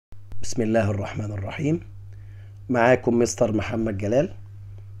بسم الله الرحمن الرحيم. معاكم مستر محمد جلال،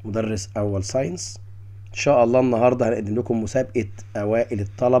 مدرس أول ساينس. إن شاء الله النهاردة هنقدم لكم مسابقة أوائل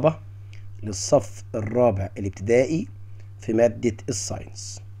الطلبة للصف الرابع الابتدائي في مادة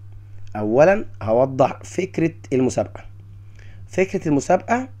الساينس. أولا هوضح فكرة المسابقة. فكرة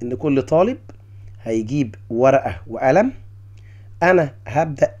المسابقة إن كل طالب هيجيب ورقة وقلم. أنا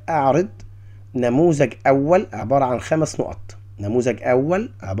هبدأ أعرض نموذج أول عبارة عن 5 نقط. نموذج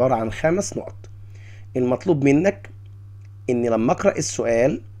أول عبارة عن 5 نقط. المطلوب منك إن لما أقرأ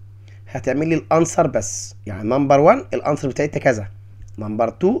السؤال هتعمل لي الأنسر بس، يعني نمبر 1 الأنسر بتاعتها كذا، نمبر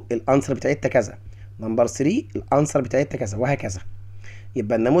 2 الأنسر بتاعتها كذا، نمبر 3 الأنسر بتاعتها كذا، وهكذا.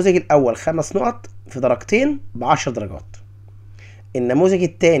 يبقى النموذج الأول 5 نقط في درجتين ب10 درجات. النموذج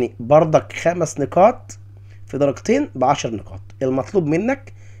الثاني بردك 5 نقاط في درجتين ب10 نقاط. المطلوب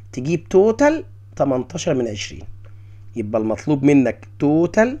منك تجيب توتال 18 من 20. يبقى المطلوب منك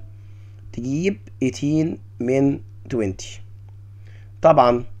توتال تجيب 18 من 20.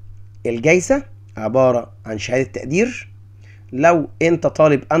 طبعا الجايزة عبارة عن شهادة تقدير. لو انت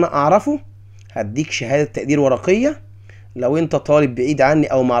طالب انا اعرفه هديك شهادة تقدير ورقية. لو انت طالب بعيد عني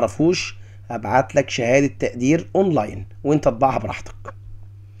او معرفوش هبعت لك شهادة تقدير اونلاين وانت تطبعها براحتك.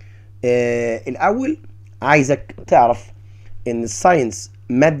 الاول عايزك تعرف ان الساينس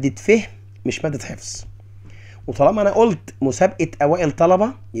مادة فهم مش مادة حفظ. وطالما انا قلت مسابقة اوائل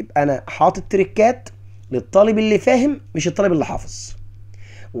طلبة يبقى انا حاطط تريكات للطالب اللي فاهم مش الطالب اللي حافظ.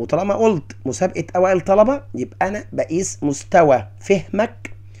 وطالما قلت مسابقة اوائل طلبة يبقى انا بقيس مستوى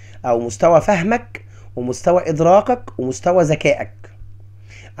فهمك او مستوى فهمك ومستوى ادراكك ومستوى ذكائك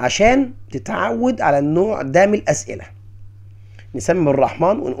عشان تتعود على النوع ده من الاسئلة. نسمي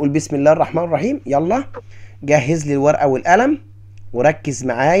الرحمن ونقول بسم الله الرحمن الرحيم. يلا جهز لي الورقة والقلم وركز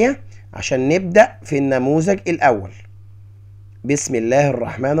معايا عشان نبدأ في النموذج الأول. بسم الله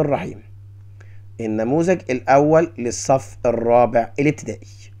الرحمن الرحيم. النموذج الأول للصف الرابع الابتدائي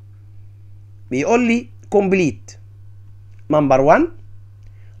بيقول لي complete number 1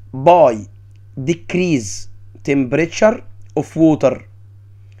 by decrease temperature of water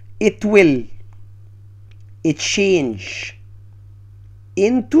it will change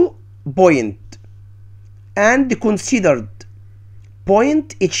into point and considered point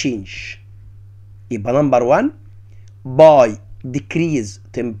change. يبقى نمبر 1 by decrease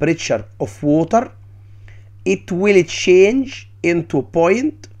temperature of water it will change into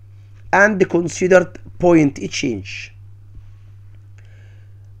point and considered point change.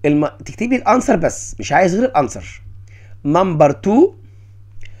 تكتب لي الانسر بس، مش عايز غير الانسر. نمبر 2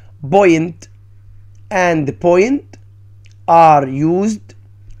 point and point are used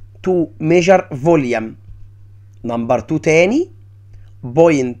to measure volume. نمبر 2 تاني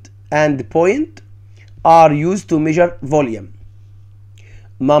point and point are used to measure volume.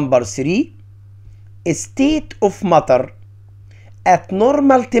 Number 3 state of matter at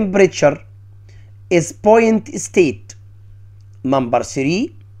normal temperature is point state. Number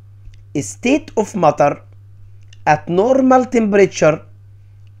 3 state of matter at normal temperature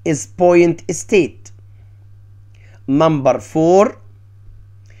is point state. Number 4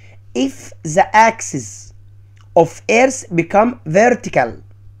 if the axis of earth become vertical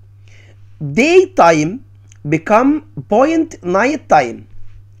daytime become point night time.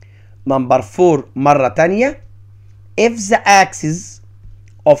 Number 4 مرة تانية if the axis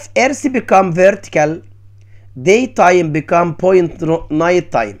of earth become vertical daytime become point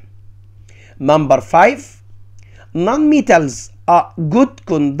night time. Number 5 non-metals are good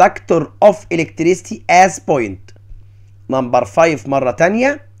conductor of electricity as point. Number 5 مرة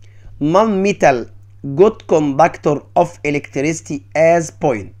تانية non-metal good conductor of electricity as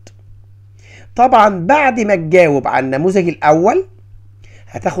point. طبعا بعد ما تجاوب على النموذج الاول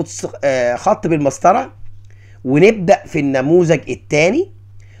هتاخد خط بالمسطره ونبدا في النموذج الثاني.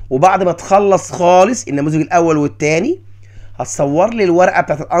 وبعد ما تخلص خالص النموذج الاول والثاني هتصور لي الورقه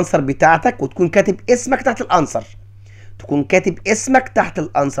بتاعت الانسر بتاعتك وتكون كاتب اسمك تحت الانسر. تكون كاتب اسمك تحت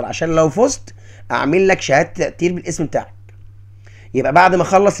الانسر عشان لو فزت اعمل لك شهاده تقدير بالاسم بتاعك. يبقى بعد ما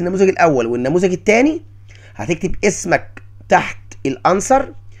اخلص النموذج الاول والنموذج الثاني هتكتب اسمك تحت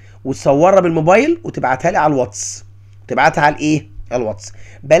الانسر وتصورها بالموبايل وتبعتها لي على الواتس. تبعتها على الايه؟ على الواتس.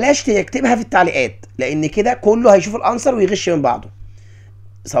 بلاش تكتبها في التعليقات لان كده كله هيشوف الانسر ويغش من بعضه.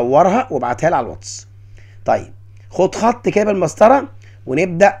 صورها وابعتها لي على الواتس. طيب خد خط كده بالمسطره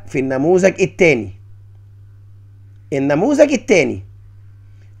ونبدا في النموذج الثاني. النموذج الثاني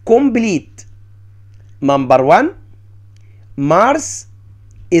complete number 1 Mars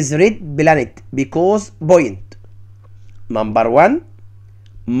is red planet because point. Number 1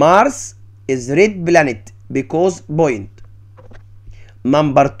 Mars is red planet because point.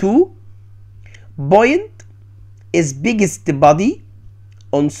 Number 2 Point is biggest body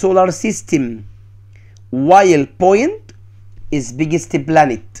on solar system while point is biggest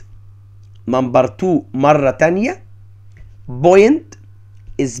planet. Number 2 مرة تانية. Point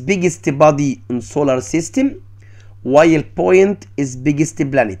is biggest body in solar system while point is biggest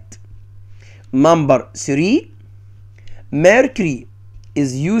planet. Number 3 Mercury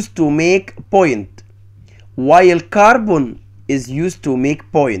is used to make point while carbon is used to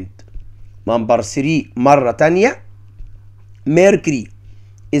make point. Number 3 مرة تانية. Mercury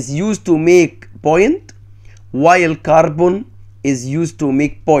is used to make point while carbon is used to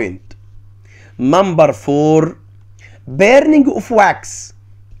make point. Number 4 burning of wax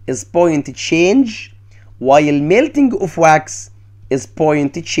is point change while melting of wax is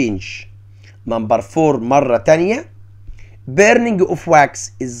point change. Number 4 مرة تانية. Burning of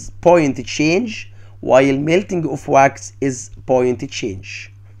wax is point change while melting of wax is point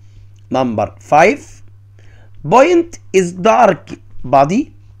change. Number 5 point is dark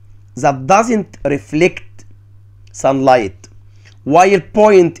body that doesn't reflect sunlight while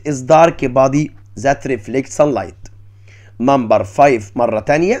point is dark body that reflects sunlight. Number 5 مرة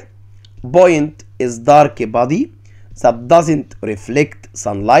تانية. Point is dark body that doesn't reflect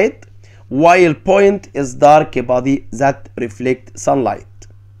sunlight while point is dark body that reflect sunlight.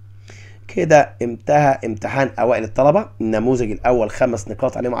 كده انتهى امتحان اوائل الطلبة. النموذج الاول 5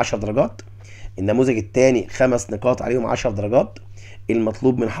 نقاط عليهم 10 درجات، النموذج الثاني 5 نقاط عليهم 10 درجات.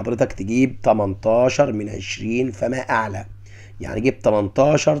 المطلوب من حضرتك تجيب 18 من 20 فما اعلى، يعني جيب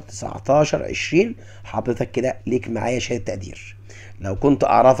 18 19 20. حضرتك كده ليك معايا شهاده تقدير. لو كنت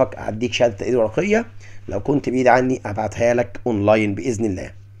اعرفك اديك شهاده تقدير ورقيه، لو كنت بعيد عني ابعتها لك اونلاين باذن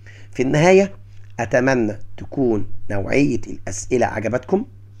الله. في النهايه اتمنى تكون نوعيه الاسئله عجبتكم،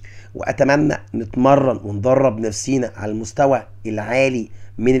 واتمنى نتمرن وندرب نفسينا على المستوى العالي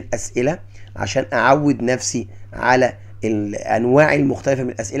من الاسئله عشان اعود نفسي على الانواع المختلفه من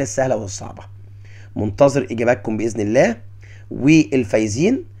الاسئله السهله والصعبه. منتظر اجاباتكم باذن الله،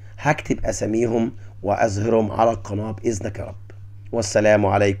 والفايزين هكتب اساميهم واظهرهم على القناه باذنك يا رب. والسلام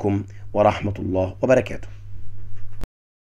عليكم ورحمه الله وبركاته.